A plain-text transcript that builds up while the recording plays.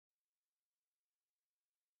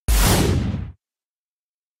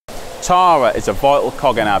Tara is a vital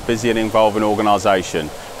cog in our busy and involving organisation.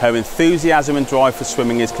 Her enthusiasm and drive for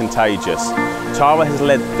swimming is contagious. Tara has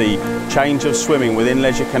led the change of swimming within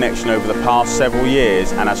Leisure Connection over the past several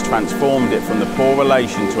years and has transformed it from the poor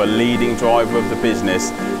relation to a leading driver of the business,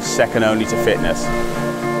 second only to fitness.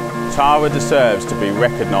 Tara deserves to be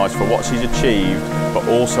recognised for what she's achieved, but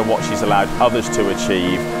also what she's allowed others to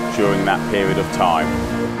achieve during that period of time.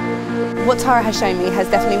 What Tara has shown me has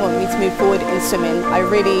definitely wanted me to move forward in swimming. I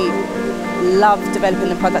really love developing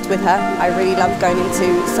the product with her. I really love going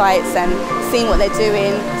into sites and seeing what they're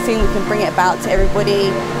doing, seeing we can bring it about to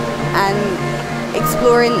everybody and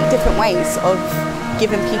exploring different ways of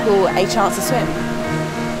giving people a chance to swim.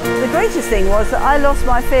 The greatest thing was that I lost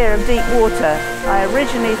my fear of deep water. I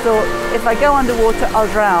originally thought if I go underwater I'll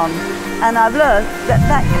drown, and I've learned that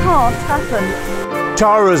that can't happen.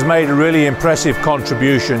 Tara has made a really impressive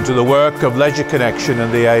contribution to the work of Leisure Connection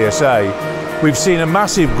and the ASA. We've seen a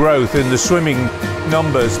massive growth in the swimming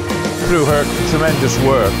numbers through her tremendous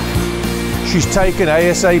work. She's taken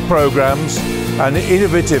ASA programs and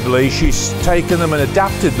innovatively she's taken them and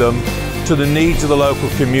adapted them to the needs of the local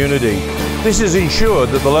community. This has ensured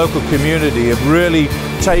that the local community have really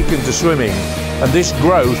taken to swimming, and this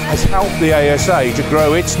growth has helped the ASA to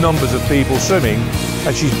grow its numbers of people swimming,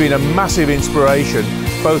 and she's been a massive inspiration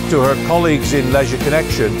both to her colleagues in Leisure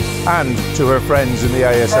Connection and to her friends in the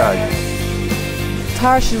ASA.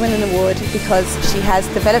 Tara should win an award because she has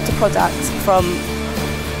developed a product from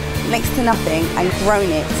next to nothing and grown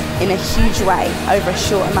it in a huge way over a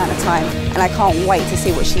short amount of time, and I can't wait to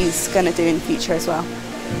see what she's going to do in the future as well.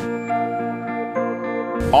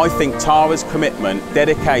 I think Tara's commitment,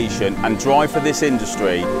 dedication and drive for this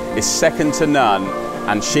industry is second to none,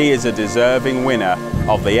 and she is a deserving winner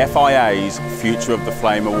of the FIA's Future of the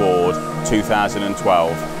Flame Award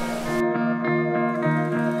 2012.